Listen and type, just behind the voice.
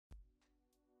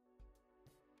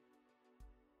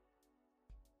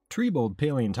Triebold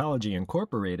Paleontology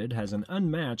Incorporated has an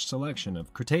unmatched selection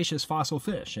of Cretaceous fossil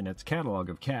fish in its catalog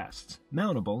of casts,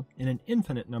 mountable in an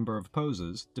infinite number of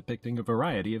poses depicting a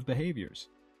variety of behaviors.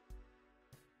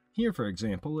 Here, for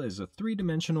example, is a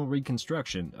three-dimensional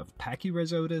reconstruction of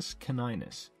Pachyrhizodus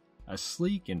caninus, a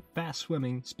sleek and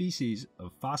fast-swimming species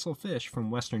of fossil fish from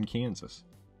western Kansas.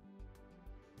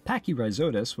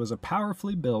 Pachyrhizodus was a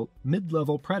powerfully built,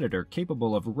 mid-level predator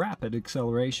capable of rapid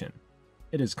acceleration.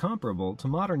 It is comparable to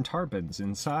modern tarpons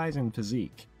in size and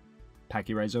physique.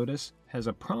 Pachyrhizodus has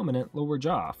a prominent lower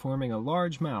jaw forming a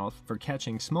large mouth for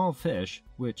catching small fish,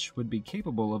 which would be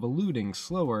capable of eluding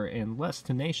slower and less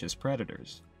tenacious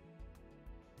predators.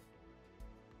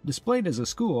 Displayed as a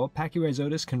school,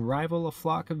 Pachyrhizodus can rival a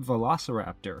flock of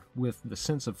Velociraptor with the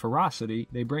sense of ferocity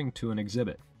they bring to an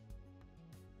exhibit.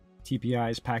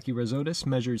 TPI's Pachyrhizodus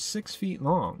measures 6 feet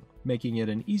long, making it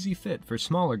an easy fit for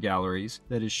smaller galleries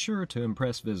that is sure to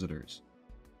impress visitors.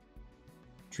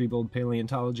 Triebold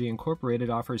Paleontology Incorporated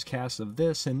offers casts of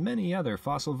this and many other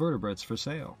fossil vertebrates for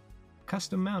sale,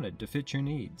 custom mounted to fit your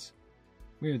needs.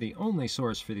 We are the only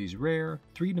source for these rare,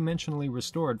 three-dimensionally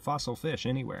restored fossil fish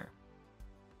anywhere.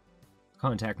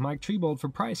 Contact Mike Triebold for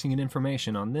pricing and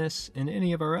information on this and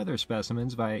any of our other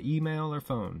specimens via email or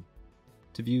phone.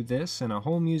 To view this and a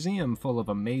whole museum full of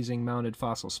amazing mounted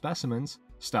fossil specimens,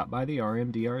 stop by the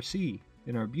RMDRC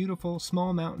in our beautiful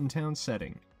small mountain town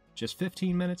setting, just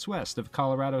 15 minutes west of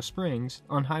Colorado Springs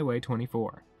on Highway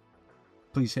 24.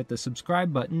 Please hit the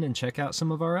subscribe button and check out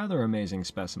some of our other amazing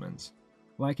specimens.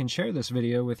 Like and share this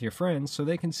video with your friends so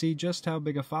they can see just how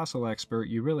big a fossil expert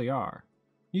you really are.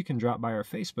 You can drop by our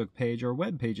Facebook page or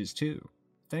web pages too.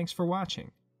 Thanks for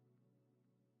watching.